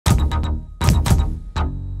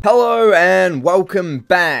Hello and welcome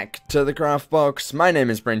back to the Craft Box. My name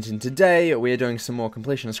is Brenton. Today we're doing some more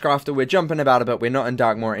Completionist crafter. We're jumping about a bit. We're not in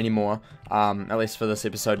Darkmoor anymore, at least for this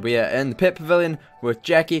episode. We are in the Pet Pavilion with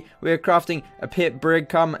Jackie. We're crafting a Pet Bread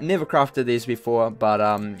Crumb. Never crafted these before, but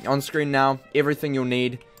on screen now, everything you'll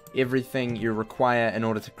need, everything you require in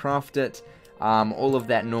order to craft it, all of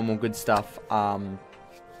that normal good stuff. So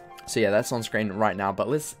yeah, that's on screen right now, but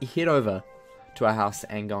let's head over to our house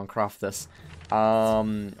and go and craft this.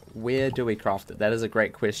 Where do we craft it? That is a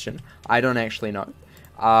great question. I don't actually know.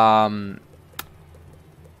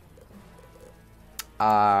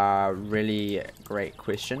 Really great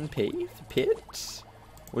question. Pet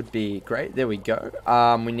would be great. There we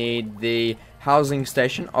go. We need the housing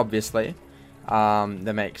station, obviously.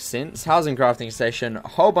 That makes sense. Housing crafting station. A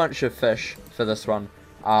whole bunch of fish for this one.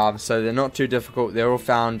 So they're not too difficult. They're all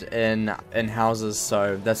found in houses,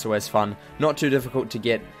 so that's always fun. Not too difficult to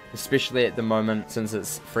get, especially at the moment since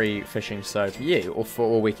it's free fishing. So yeah, or for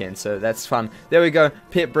all weekend. So that's fun. There we go.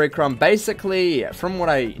 Pet Bread Crumb. Basically, from what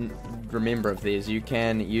I remember of these, you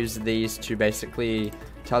can use these to basically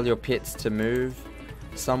tell your pets to move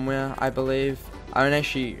somewhere, I believe. I don't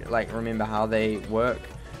actually remember how they work.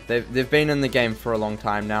 They've been in the game for a long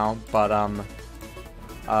time now, but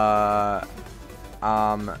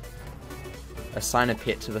assign a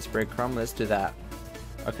pet to this breadcrumb. Let's do that.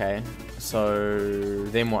 Okay, so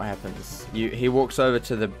then what happens? He walks over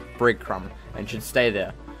to the breadcrumb and should stay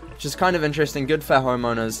there, which is kind of interesting. Good for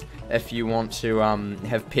homeowners if you want to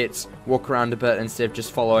have pets walk around a bit instead of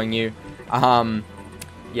just following you.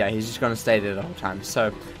 Yeah, he's just gonna stay there the whole time.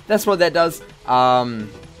 So that's what that does.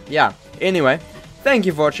 Yeah. Anyway, thank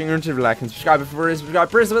you for watching. Remember to like and subscribe if you're already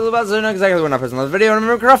subscribed. Press the little button so you know exactly when I post another video. And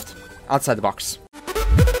remember, craft outside the box.